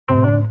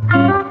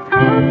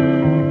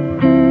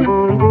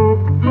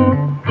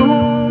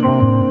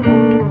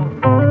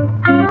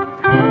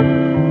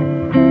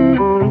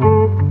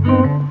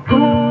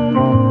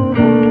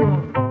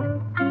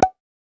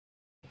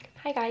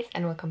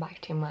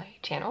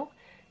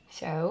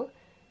So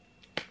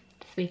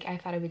this week I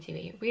thought I would do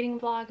a reading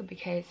vlog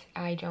because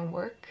I don't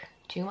work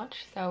too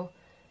much, so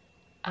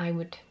I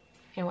would,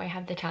 I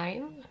have the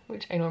time,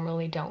 which I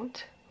normally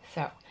don't.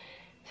 So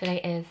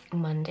today is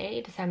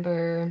Monday,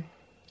 December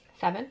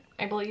 7th,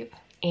 I believe.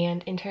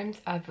 And in terms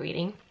of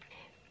reading,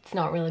 it's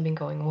not really been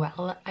going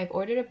well. I've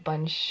ordered a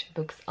bunch of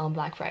books on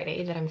Black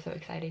Friday that I'm so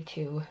excited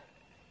to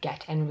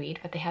get and read,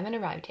 but they haven't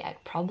arrived yet.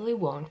 Probably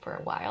won't for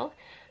a while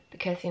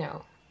because, it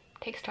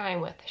takes time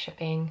with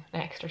shipping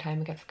and extra time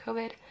because of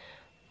COVID.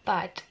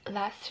 But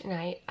last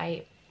night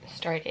I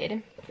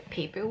started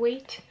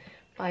Paperweight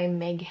by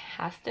Meg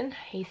Haston,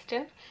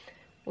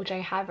 which I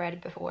have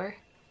read before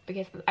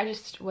because I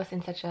just was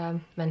in such a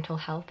mental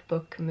health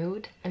book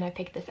mood, and I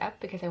picked this up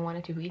because I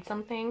wanted to read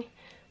something,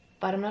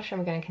 but I'm not sure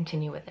I'm going to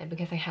continue with it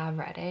because I have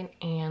read it,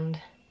 and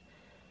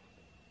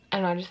I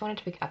don't know, I just wanted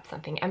to pick up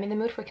something. I'm in the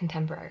mood for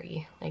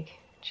contemporary, like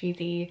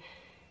cheesy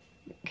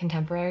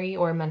contemporary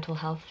or mental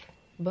health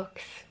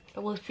books,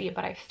 but we'll see.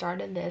 But I've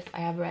started this. I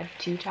have read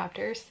 2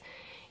 chapters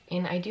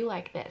and I do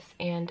like this,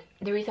 and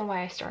the reason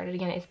why I started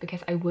again is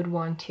because I would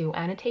want to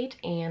annotate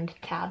and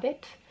tab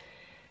it,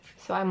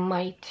 so I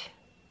might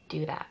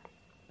do that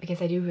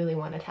because I do really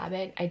want to tab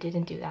it. I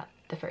didn't do that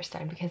the first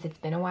time because it's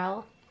been a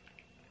while,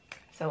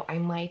 so I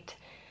might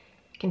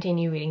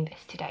continue reading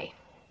this today.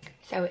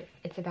 So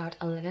it's about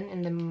 11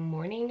 in the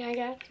morning, I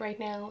guess, right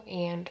now,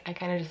 and I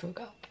kind of just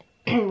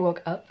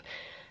woke up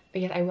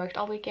because I worked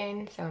all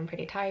weekend, so I'm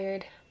pretty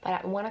tired. But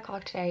at 1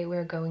 o'clock today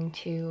we're going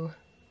to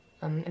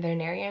a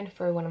veterinarian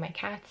for one of my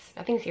cats.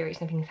 Nothing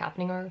serious, nothing's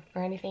happening or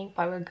anything,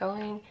 but we're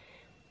going,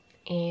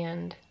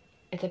 and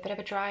it's a bit of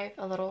a drive,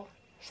 a little,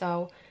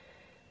 so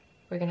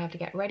we're gonna have to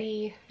get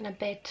ready in a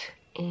bit.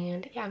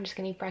 And yeah, I'm just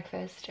gonna eat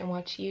breakfast and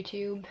watch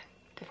YouTube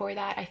before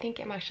that. I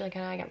think I'm actually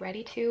gonna get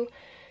ready to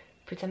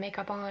put some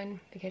makeup on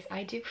because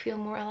I do feel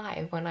more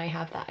alive when I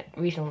have that.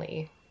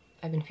 Recently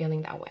I've been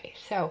feeling that way,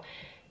 so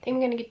I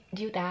think I'm gonna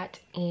do that.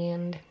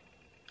 And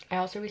I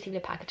also received a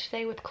package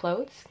today with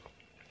clothes.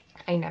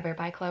 I never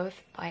buy clothes,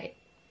 but it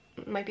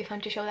might be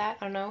fun to show that.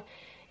 I don't know.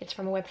 It's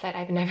from a website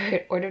I've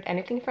never ordered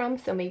anything from,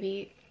 so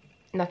maybe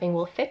nothing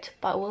will fit,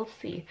 but we'll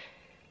see.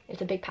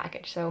 It's a big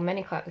package, so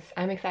many clothes.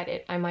 I'm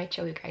excited. I might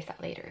show you guys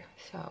that later.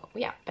 So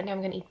yeah, but now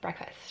I'm gonna eat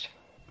breakfast.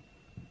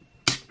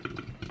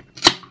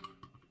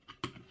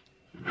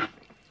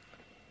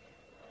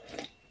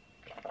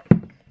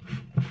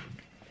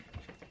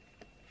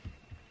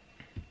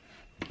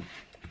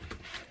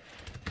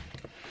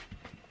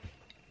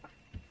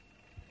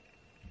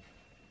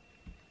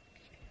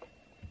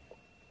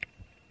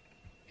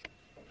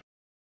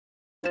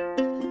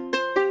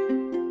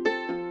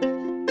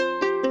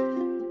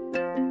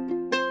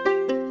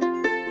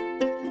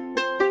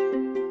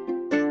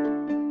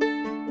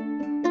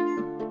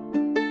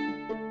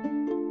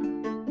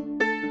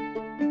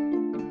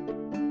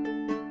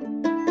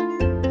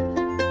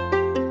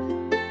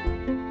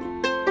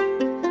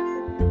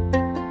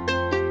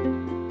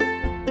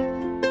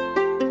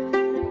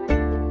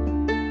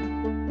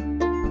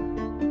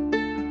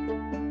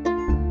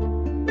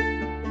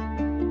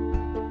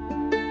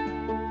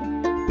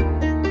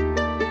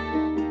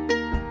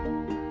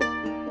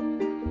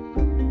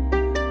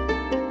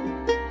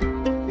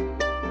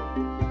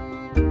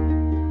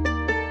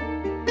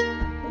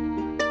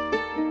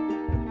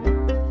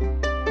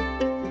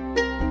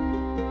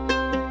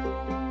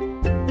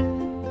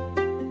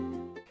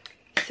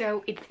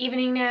 So it's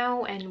evening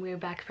now and we're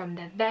back from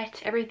the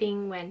vet.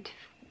 Everything went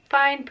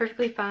fine,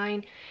 perfectly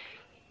fine.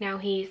 Now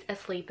he's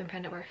asleep in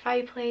front of our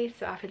fireplace,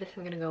 so after this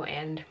I'm gonna go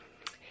and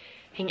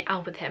hang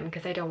out with him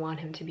because I don't want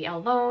him to be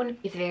alone.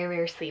 He's very,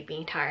 very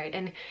sleepy, tired,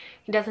 and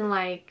he doesn't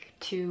like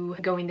to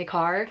go in the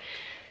car, so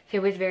he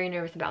was very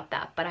nervous about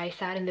that. But I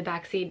sat in the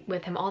back seat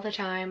with him all the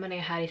time and I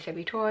had his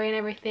baby toy and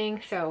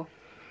everything, so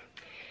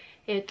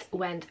it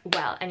went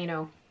well,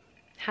 and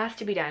has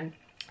to be done.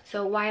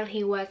 So while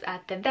he was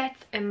at the vet,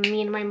 me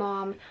and my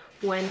mom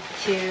went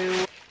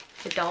to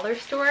the dollar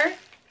store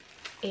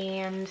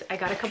and I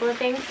got a couple of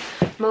things,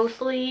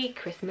 mostly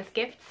Christmas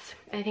gifts.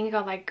 I think I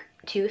got like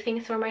 2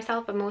 things for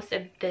myself, but most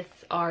of this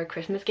are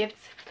Christmas gifts,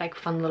 like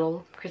fun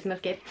little Christmas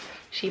gifts,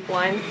 cheap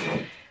ones,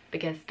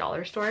 because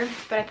dollar store.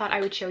 But I thought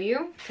I would show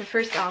you. So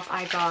first off,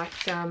 I got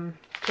some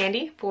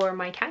candy for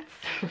my cats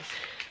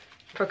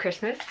for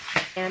Christmas,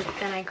 and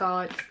then I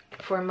got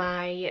for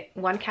my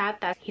one cat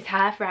that he's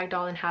half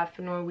ragdoll and half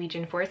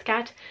Norwegian forest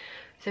cat,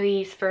 so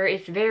his fur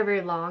is very,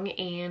 very long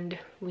and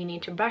we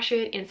need to brush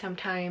it, and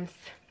sometimes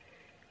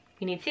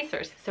we need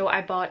scissors, so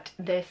I bought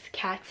this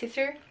cat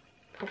scissor.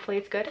 Hopefully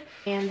it's good.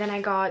 And then I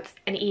got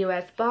an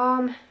EOS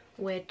balm,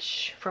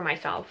 which for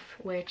myself,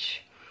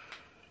 which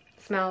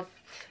smells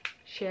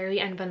cherry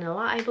and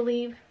vanilla, I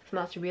believe.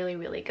 Smells really,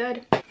 really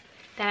good.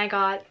 Then I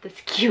got this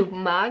cute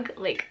mug.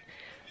 Like,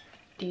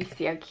 do you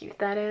see how cute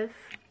that is?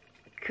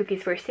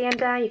 Cookies for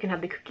Santa. You can have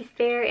the cookies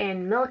there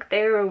and milk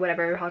there or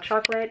whatever, hot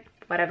chocolate,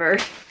 whatever.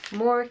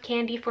 More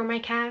candy for my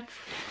cats.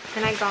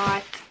 Then I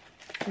got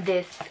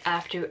this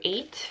after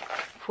 8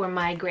 for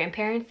my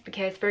grandparents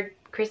because for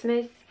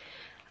Christmas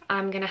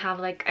I'm gonna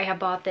have, like, I have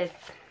bought this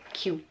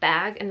cute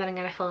bag, and then I'm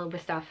gonna fill it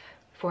with stuff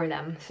for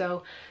them.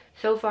 So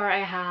far I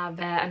have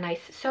a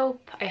nice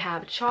soap, I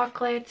have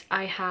chocolate,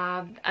 I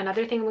have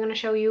another thing I'm gonna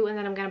show you, and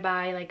then I'm gonna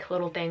buy like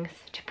little things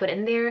to put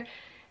in there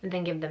and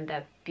then give them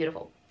the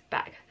beautiful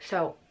bag.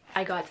 So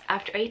I got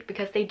After 8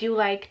 because they do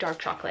like dark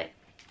chocolate,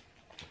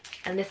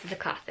 and this is a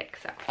classic.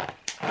 So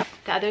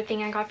the other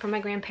thing I got from my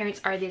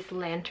grandparents are this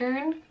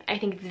lantern. I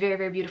think it's very,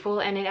 very beautiful,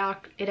 and it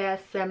has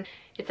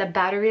it's a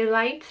battery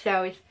light,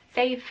 so it's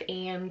safe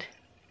and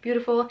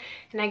beautiful.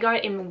 And I got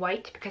it in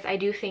white because I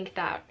do think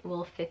that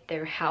will fit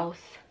their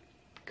house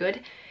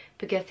good,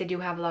 because they do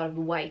have a lot of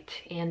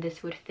white and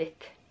this would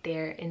fit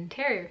their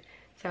interior.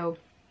 So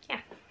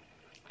yeah.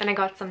 And I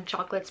got some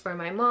chocolates for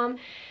my mom,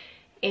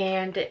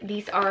 and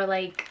these are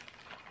like,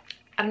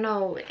 I don't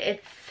know,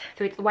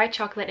 it's white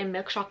chocolate and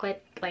milk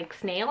chocolate, like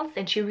snails,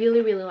 and she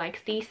really, really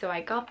likes these, so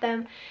I got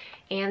them.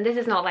 And this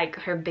is not like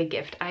her big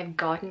gift. I've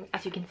gotten,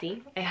 as you can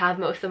see, I have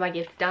most of my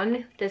gifts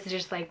done. This is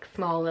just like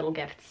small little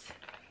gifts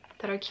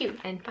that are cute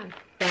and fun.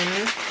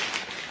 Then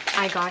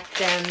I got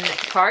some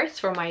cars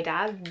for my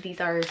dad.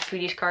 These are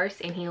Swedish cars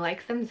and he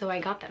likes them, so I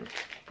got them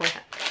for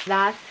him.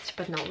 Last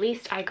but not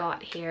least, I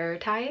got hair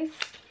ties.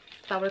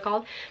 Is that what it's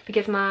called?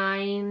 Because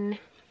mine,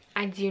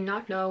 I do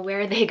not know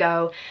where they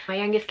go. My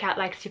youngest cat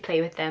likes to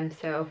play with them,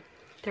 so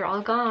they're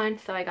all gone,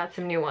 so I got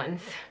some new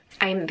ones.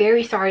 I'm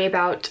very sorry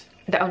about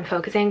the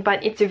unfocusing,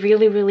 but it's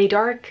really, really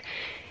dark.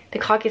 The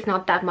clock is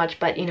not that much,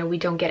 but you know, we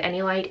don't get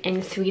any light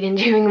in Sweden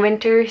during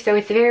winter, so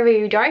it's very,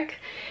 very dark.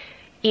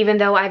 Even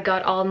though I've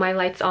got all my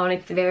lights on,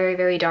 it's very,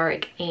 very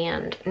dark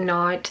and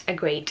not a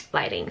great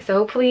lighting. So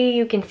hopefully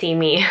you can see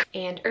me.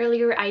 And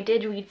earlier I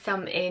did read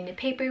some in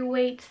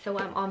paperweight, so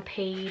I'm on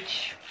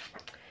page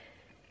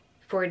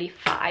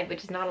 45,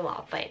 which is not a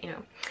lot, but you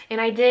know.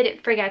 And I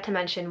did forget to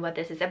mention what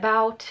this is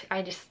about.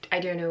 I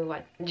don't know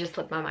what, just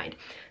slipped my mind.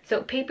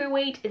 So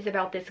paperweight is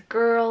about this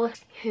girl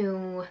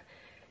who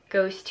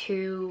goes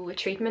to a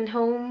treatment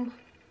home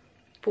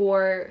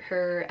for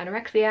her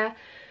anorexia,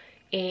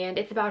 and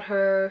it's about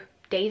her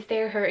days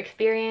there, her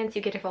experience.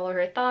 You get to follow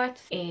her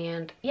thoughts,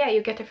 and yeah,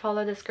 you get to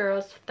follow this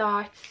girl's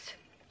thoughts,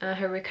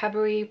 her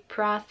recovery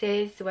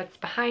process, what's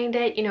behind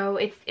it. You know,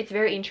 it's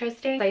very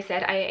interesting. As I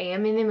said, I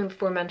am in the mood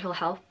for mental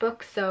health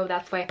books, so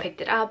that's why I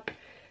picked it up.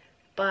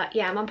 But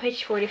yeah, I'm on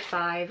page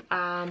 45.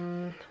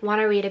 Want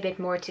to read a bit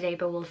more today,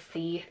 but we'll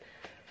see.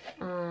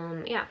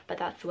 Yeah, but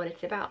that's what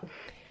it's about.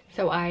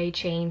 So I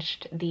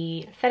changed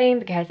the setting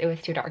because it was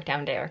too dark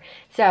down there.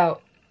 So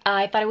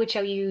I thought I would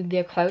show you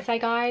the clothes I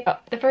got. Oh,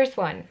 the first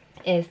one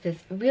is this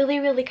really,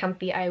 really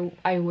comfy.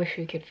 I wish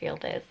you could feel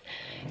this.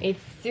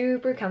 It's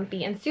super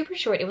comfy and super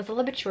short. It was a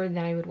little bit shorter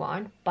than I would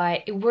want,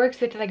 but it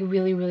works with like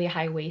really, really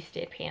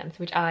high-waisted pants,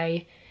 which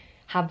I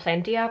have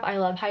plenty of. I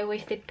love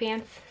high-waisted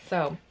pants.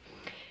 So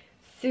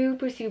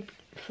super, super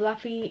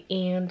fluffy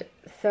and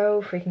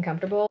so freaking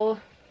comfortable.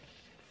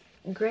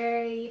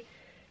 Gray,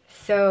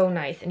 so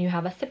nice. And you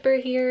have a zipper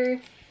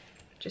here,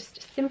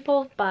 just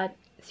simple but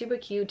super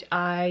cute.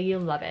 I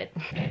love it.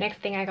 Next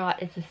thing I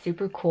got is a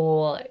super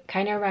cool,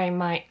 kind of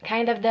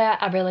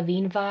the Avril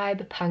Lavigne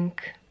vibe,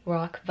 punk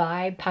rock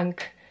vibe,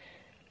 punk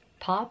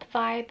pop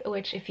vibe,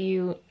 which if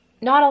you,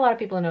 not a lot of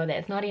people know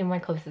this, not even my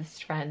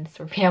closest friends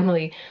or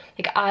family.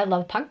 Like, I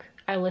love punk.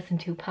 I listen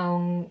to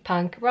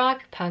punk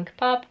rock, punk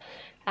pop.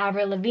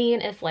 Avril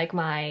Lavigne is like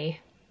my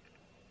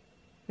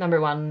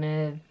number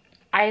one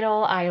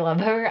idol. I love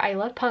her. I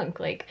love punk,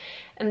 like,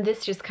 and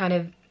this just kind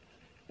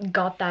of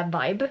got that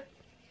vibe.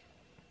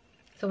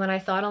 So when I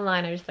saw it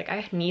online, I was like,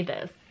 I need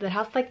this. It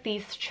has like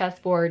these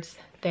chessboards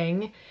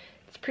thing.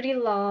 It's pretty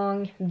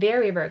long,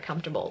 very, very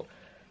comfortable,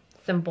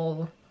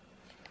 simple.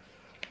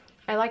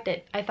 I liked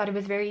it. I thought it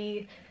was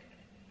very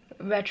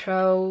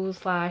retro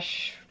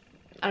slash,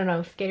 I don't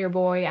know, Skater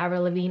Boy,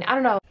 Avril Lavigne, I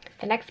don't know.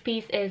 The next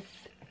piece is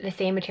the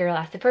same material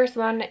as the first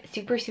one.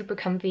 Super, super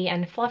comfy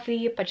and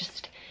fluffy, but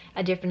just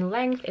a different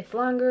length. It's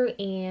longer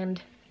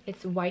and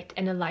it's white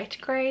and a light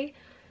gray.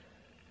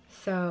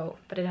 So,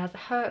 but it has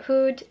a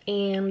hood,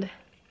 and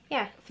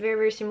yeah, it's very,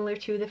 very similar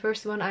to the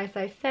first one, as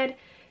I said.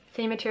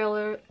 Same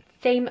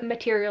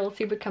material,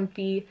 super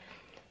comfy.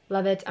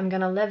 Love it. I'm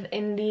gonna live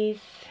in these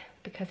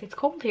because it's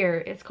cold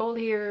here. It's cold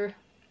here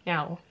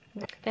now.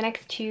 The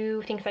next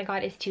two things I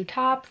got is two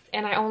tops,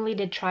 and I only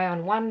did try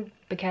on one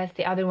because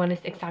the other one is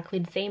exactly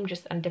the same,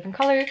 just a different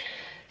color.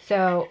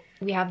 So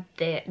we have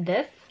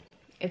this.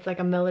 It's like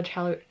a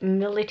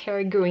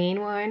military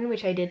green one,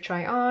 which I did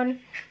try on,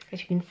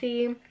 as you can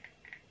see.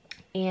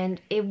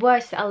 And it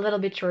was a little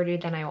bit shorter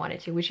than I wanted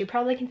to, which you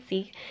probably can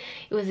see.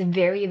 It was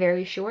very,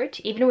 very short.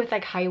 Even with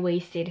like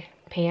high-waisted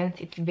pants,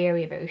 it's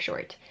very, very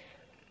short.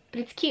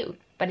 But it's cute,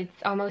 but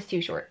it's almost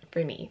too short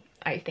for me,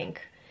 I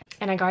think.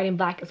 And I got it in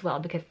black as well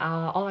because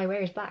all I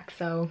wear is black,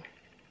 so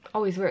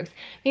always works.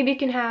 Maybe you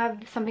can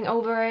have something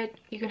over it.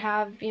 You can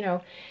have, you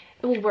know,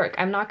 it will work.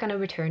 I'm not gonna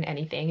return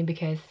anything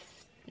because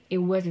it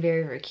was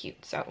very, very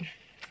cute, so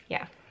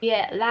yeah.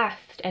 Yeah,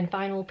 last and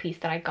final piece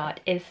that I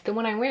got is the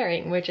one I'm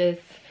wearing, which is,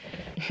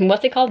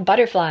 what's it called?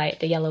 Butterfly,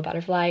 the yellow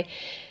butterfly.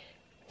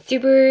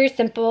 Super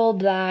simple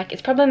black.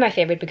 It's probably my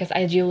favorite because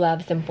I do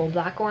love simple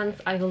black ones.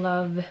 I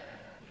love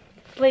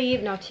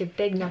sleeve, not too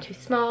big, not too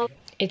small.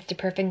 It's the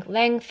perfect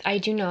length. I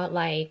do not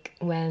like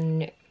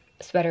when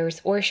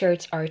sweaters or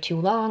shirts are too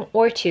long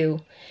or too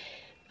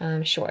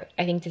short.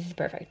 I think this is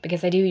perfect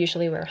because I do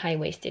usually wear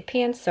high-waisted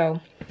pants, so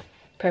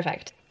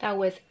perfect. That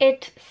was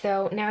it.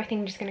 So now I think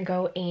I'm just gonna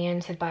go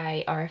and sit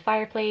by our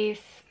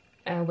fireplace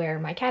where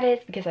my cat is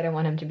because I don't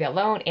want him to be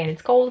alone, and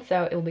it's cold,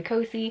 so it will be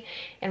cozy.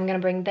 And I'm gonna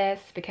bring this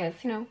because,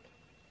 you know,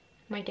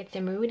 might get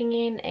some reading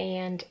in,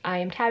 and I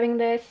am tabbing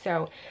this,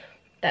 so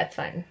that's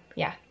fun.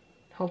 Yeah,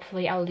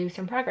 hopefully I'll do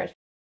some progress.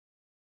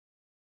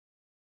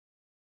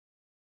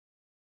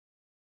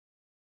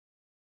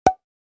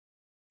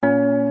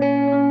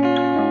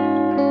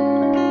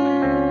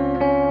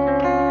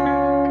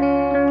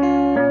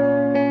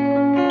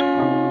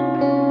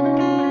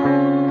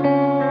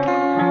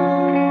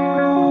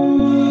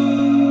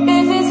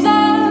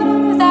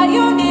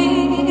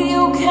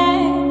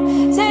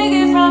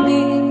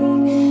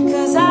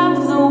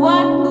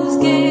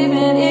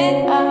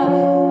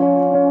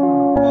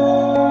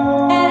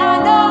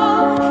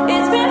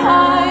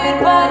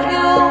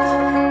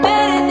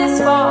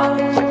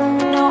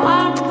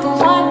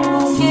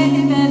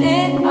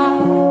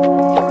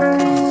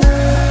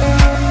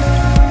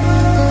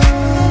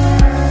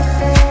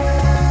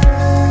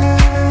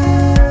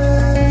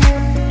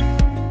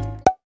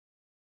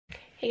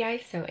 Hey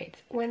guys, so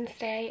it's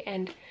Wednesday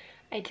and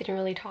I didn't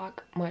really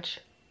talk much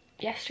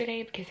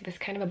yesterday because it was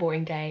kind of a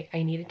boring day.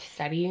 I needed to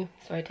study,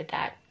 so I did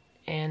that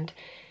and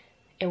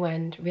it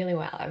went really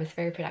well. I was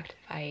very productive.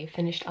 I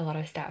finished a lot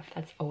of stuff.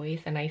 That's always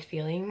a nice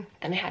feeling.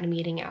 Then I had a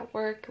meeting at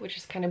work, which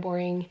is kind of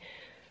boring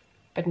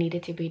but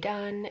needed to be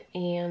done,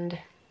 and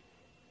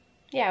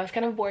yeah, it was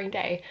kind of a boring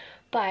day.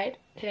 But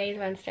today is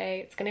Wednesday.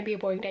 It's gonna be a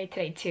boring day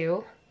today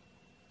too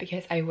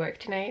because I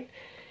worked tonight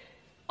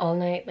all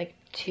night, like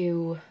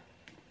 2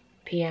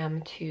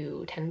 p.m.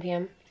 to 10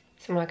 p.m.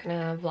 So I'm not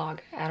gonna vlog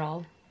at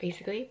all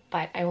basically,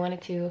 but I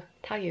wanted to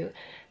tell you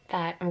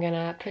that I'm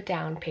gonna put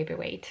down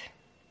Paperweight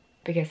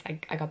because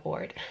I got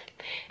bored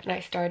and I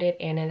started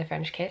Anna and the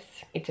French Kiss.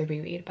 It's a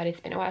reread, but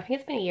it's been a while. I think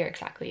it's been a year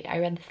exactly. I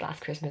read this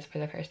last Christmas for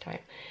the first time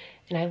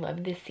and I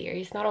love this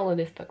series, not only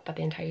this book but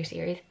the entire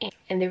series.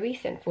 And the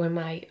reason for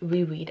my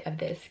reread of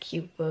this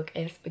cute book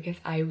is because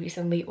I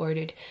recently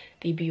ordered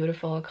the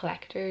beautiful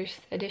collector's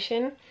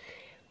edition,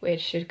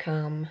 which should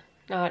come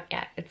not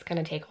yet, it's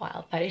gonna take a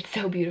while, but it's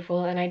so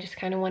beautiful and I just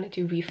kind of wanted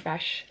to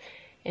refresh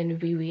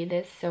and reread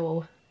this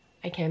so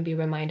I can be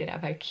reminded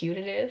of how cute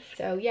it is.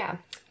 So yeah,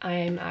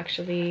 I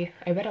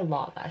read a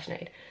lot last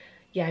night.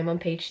 Yeah, I'm on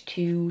page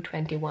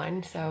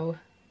 221, so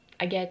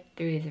I get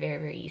through this very,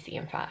 very easy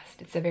and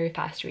fast. It's a very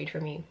fast read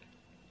for me.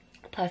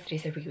 Plus it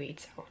is a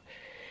reread, so.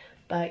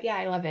 But yeah,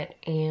 I love it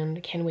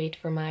and can't wait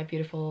for my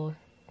beautiful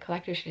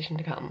collector's edition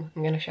to come.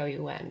 I'm gonna show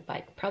you when,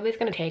 but probably it's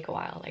gonna take a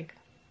while, like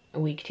a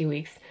week, 2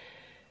 weeks,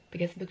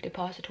 because Book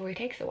Depository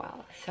takes a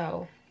while.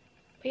 So,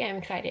 but yeah, I'm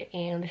excited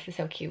and this is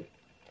so cute.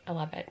 I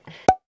love it.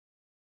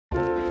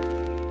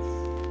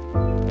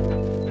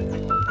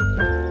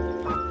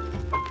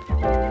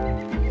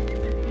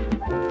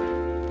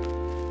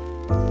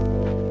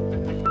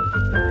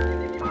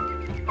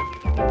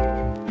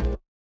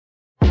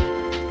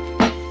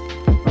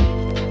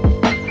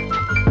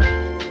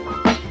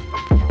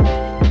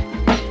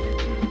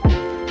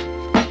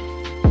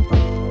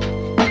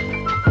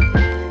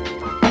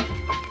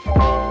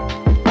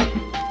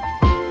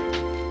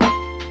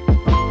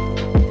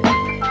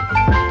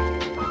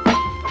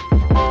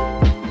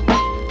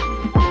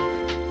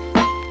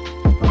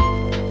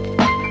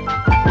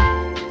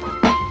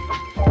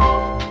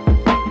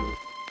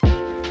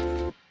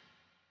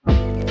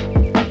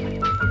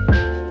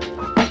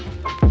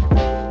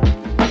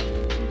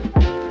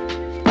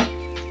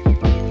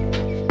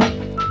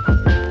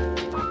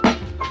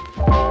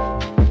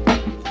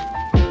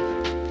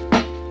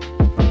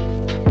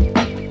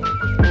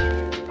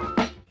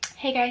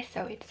 Hey guys,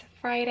 so it's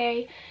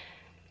Friday,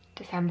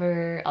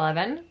 December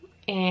 11th,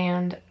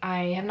 and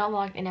I have not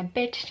logged in a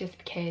bit just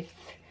because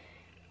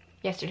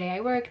yesterday I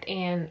worked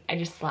and I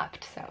just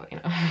slept, so you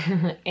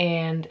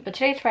know. But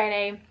today's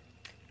Friday,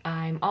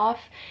 I'm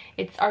off.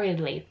 It's already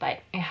late, but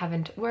I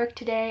haven't worked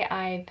today.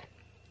 I've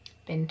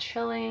been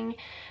chilling,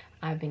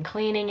 I've been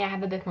cleaning. I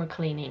have a bit more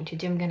cleaning to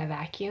do. I'm gonna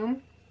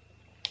vacuum,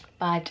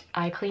 but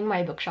I cleaned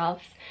my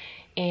bookshelves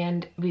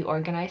and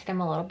reorganize them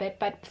a little bit,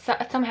 but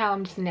somehow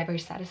I'm just never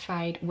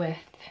satisfied with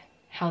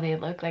how they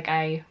look. Like,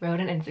 I wrote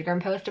an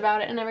Instagram post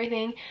about it and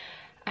everything.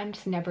 I'm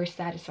just never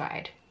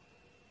satisfied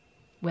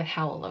with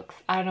how it looks.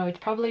 I don't know, it's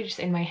probably just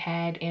in my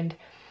head, and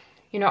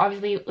you know,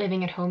 obviously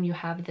living at home you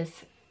have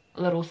this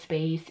little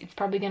space. It's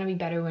probably gonna be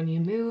better when you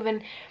move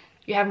and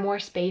you have more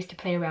space to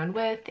play around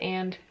with,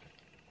 and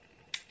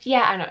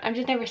yeah, I don't know, I'm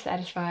just never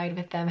satisfied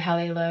with them, how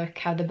they look,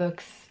 how the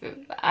books,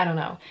 I don't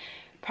know.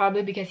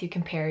 Probably because you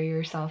compare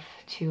yourself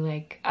to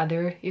like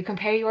you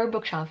compare your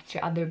bookshelves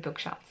to other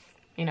bookshelves,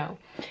 you know.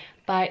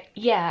 But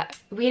yeah,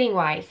 reading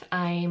wise,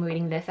 I'm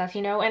reading this, as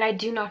you know, and I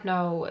do not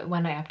know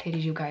when I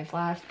updated you guys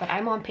last, but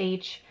I'm on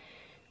page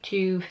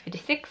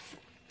 2:56.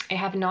 I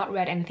have not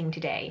read anything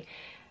today,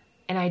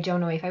 and I don't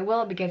know if I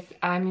will because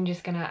I'm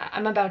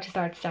about to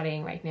start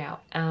studying right now.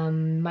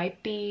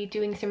 Might be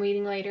doing some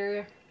reading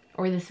later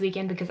or this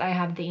weekend because I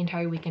have the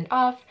entire weekend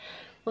off.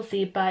 We'll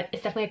see, but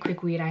it's definitely a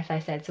quick read, as I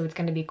said, so it's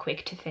gonna be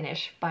quick to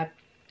finish. But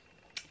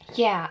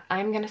yeah,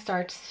 I'm gonna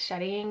start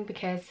studying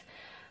because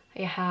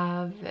I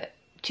have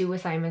 2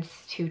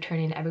 assignments to turn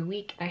in every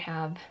week. I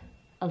have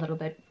a little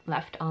bit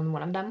left on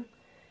one of them,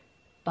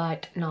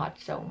 but not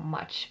so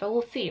much. But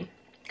we'll see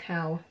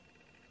how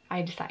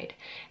I decide.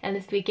 And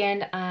this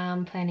weekend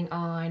I'm planning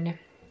on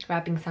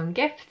wrapping some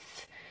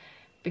gifts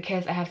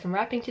because I have some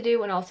wrapping to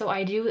do, and also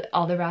I do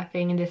all the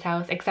wrapping in this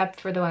house except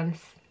for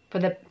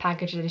the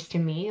package that is to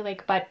me.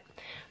 Like, but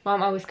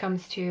mom always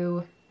comes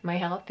to my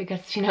help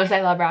because she knows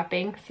I love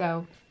wrapping,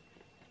 so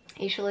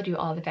I usually do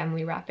all the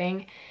family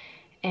wrapping.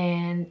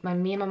 And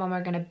me and my mom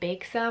are gonna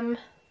bake some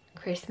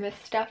Christmas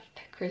stuff,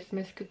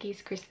 Christmas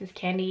cookies, Christmas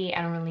candy.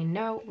 I don't really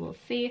know, we'll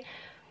see,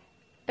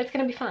 but it's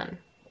gonna be fun.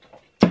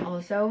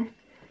 Also,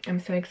 I'm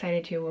so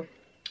excited to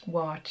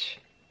watch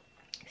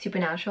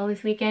Supernatural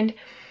this weekend.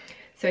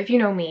 So if you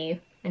know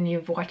me and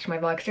you've watched my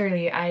vlogs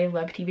earlier, I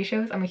love TV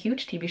shows. I'm a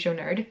huge TV show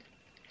nerd,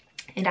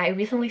 and I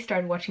recently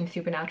started watching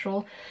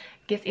Supernatural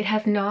because it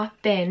has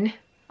not been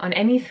on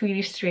any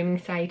Swedish streaming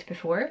site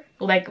before.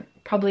 Like,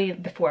 probably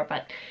before,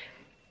 but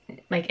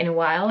like in a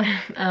while.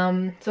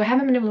 So I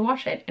haven't been able to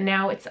watch it, and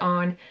now it's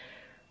on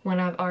one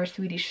of our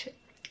Swedish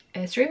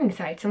streaming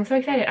sites. So I'm so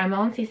excited. I'm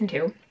on season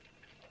 2,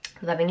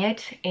 loving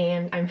it,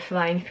 and I'm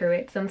flying through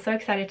it. So I'm so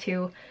excited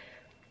to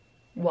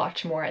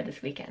watch more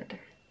this weekend.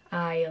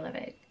 I love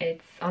it.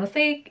 It's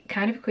honestly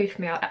kind of creeped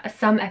me out.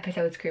 Some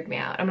episodes creep me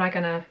out. I'm not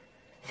gonna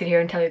sit here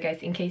and tell you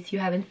guys in case you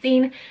haven't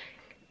seen,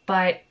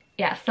 but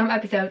yeah, some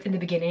episodes in the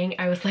beginning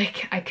I was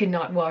like, I could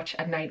not watch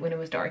at night when it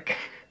was dark.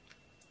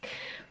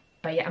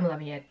 But yeah, I'm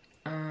loving it.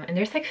 And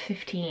there's like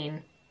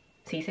 15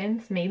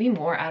 seasons, maybe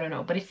more, I don't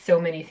know, but it's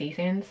so many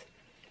seasons.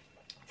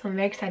 So I'm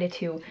very excited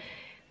to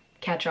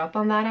catch up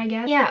on that, I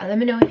guess. Yeah, let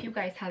me know if you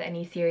guys have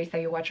any series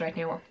that you watch right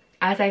now.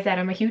 As I said,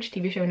 I'm a huge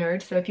TV show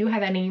nerd, so if you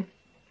have any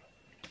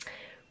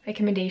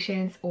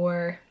recommendations,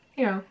 or,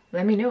 you know,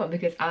 let me know,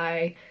 because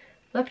I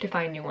love to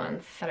find new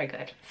ones that are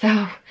good.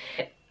 So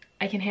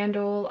I can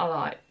handle a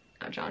lot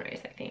of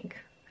genres, I think.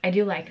 I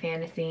do like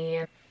fantasy,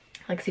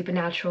 like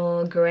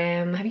Supernatural,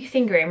 Grimm. Have you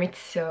seen Grimm? It's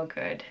so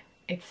good.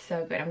 It's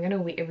so good. I'm gonna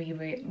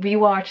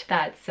rewatch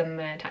that some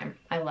time.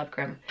 I love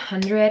Grimm.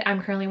 100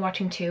 I'm currently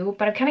watching too,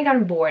 but I've kind of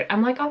gotten bored.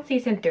 I'm like on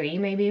season 3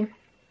 maybe,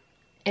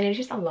 and it's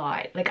just a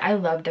lot. Like, I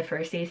loved the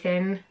first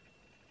season,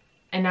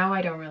 and now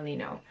I don't really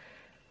know.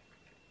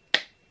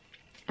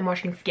 I'm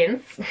watching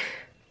Skins.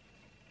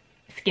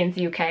 Skins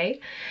UK,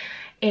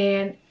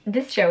 and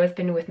this show has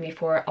been with me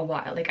for a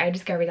while. Like, I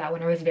discovered that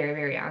when I was very,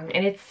 very young,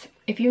 and it's,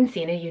 if you haven't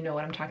seen it, you know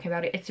what I'm talking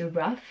about. It's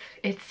rough,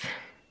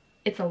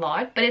 it's a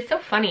lot, but it's so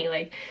funny.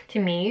 Like, to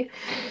me,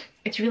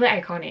 it's really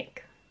iconic.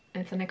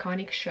 It's an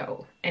iconic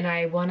show, and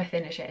I want to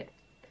finish it.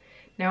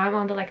 Now I'm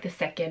on the, like, the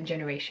second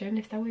generation,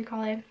 is that what we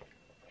call it?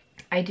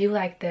 I do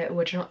like the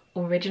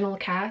original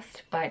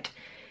cast, but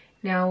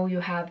now you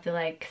have the,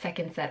 like,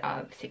 second set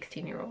of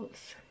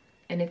 16-year-olds,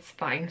 and it's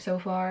fine so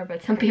far,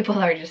 but some people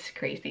are just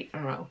crazy. I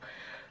don't know,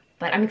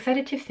 but I'm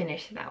excited to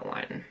finish that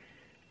one.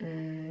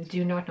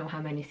 Do not know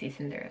how many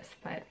seasons there is,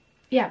 but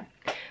yeah.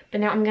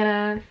 But now I'm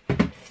gonna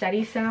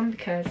study some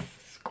because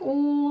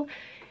school,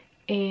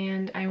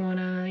 and I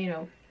wanna, you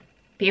know,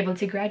 be able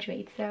to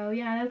graduate. So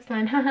yeah, that's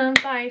fun.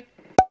 Bye.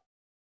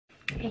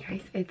 Hey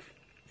guys, it's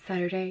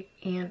Saturday,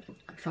 and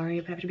I'm sorry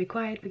but I have to be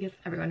quiet because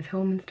everyone's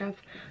home and stuff,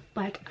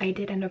 but I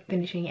did end up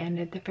finishing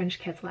Ended the French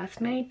Kiss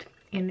last night,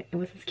 and it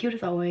was as cute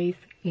as always,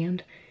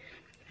 and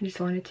I just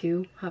wanted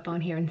to hop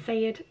on here and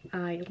say it.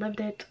 I loved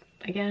it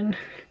again,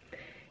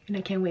 and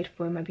I can't wait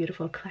for my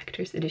beautiful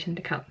collector's edition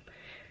to come.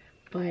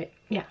 But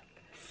yeah,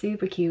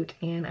 super cute,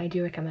 and I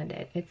do recommend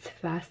it. It's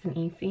fast and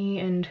easy,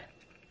 and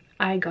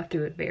I got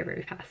through it very,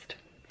 very fast.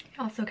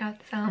 I also got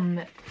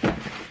some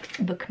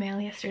book mail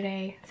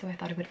yesterday, so I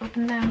thought I would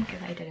open them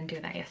because I didn't do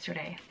that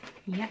yesterday.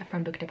 Yeah,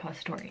 from Book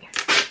Depository.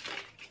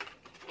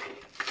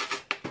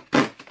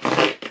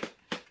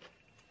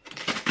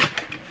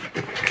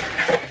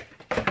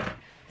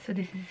 So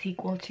this is a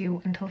sequel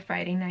to Until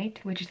Friday Night,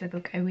 which is a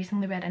book I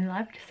recently read and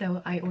loved,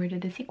 so I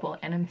ordered the sequel,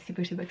 and I'm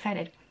super, super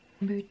excited.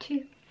 Number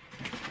 2.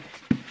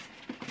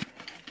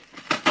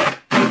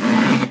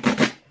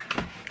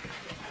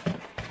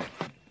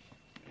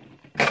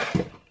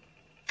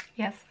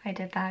 Yes, I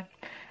did that.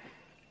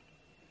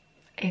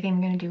 I think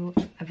I'm gonna do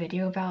a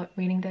video about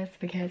reading this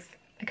because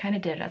I kind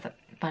of did it as a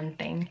fun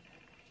thing.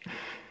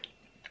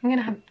 I'm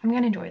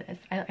gonna enjoy this.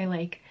 I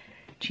like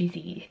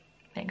cheesy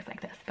things like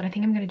this, but I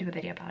think I'm gonna do a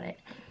video about it.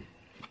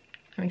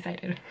 I'm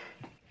excited.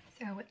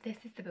 So this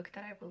is the book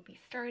that I will be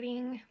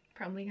starting.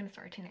 Probably gonna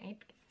start tonight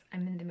because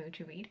I'm in the mood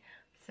to read.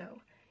 So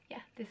yeah,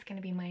 this is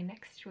gonna be my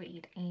next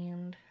read,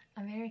 and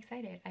I'm very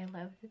excited. I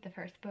loved the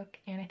first book,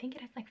 and I think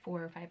it has like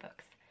 4 or 5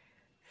 books.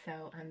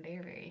 So I'm very,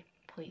 very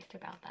pleased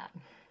about that.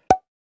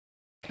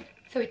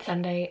 So it's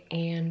Sunday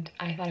and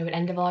I thought I would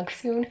end the vlog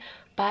soon,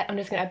 but I'm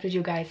just gonna update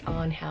you guys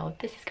on how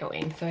this is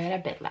going. So I had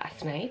a bit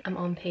last night. I'm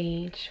on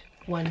page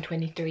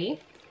 123.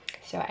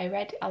 So I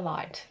read a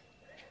lot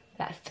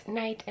last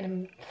night and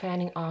I'm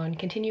planning on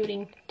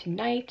continuing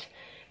tonight.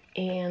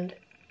 And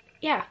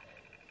yeah,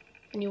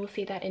 and you will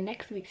see that in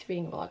next week's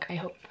reading vlog. I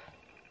hope.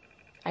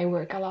 I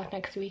work a lot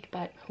next week,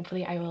 but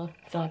hopefully I will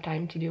still have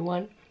time to do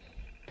one.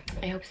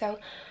 I hope so.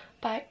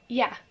 But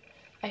yeah,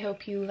 I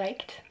hope you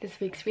liked this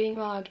week's reading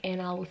vlog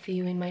and I will see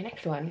you in my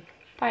next one.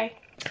 Bye!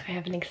 I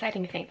have an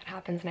exciting thing that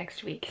happens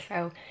next week,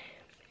 so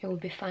it will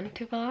be fun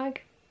to vlog,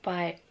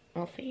 but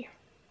we'll see.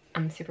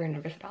 I'm super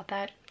nervous about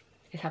that.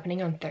 It's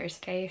happening on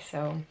Thursday,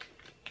 so...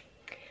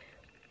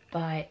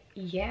 But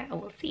yeah,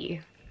 we'll see.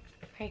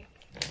 Bye.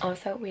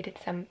 Also, we did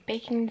some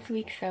baking this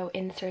week, so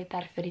insert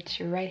that footage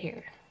right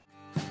here.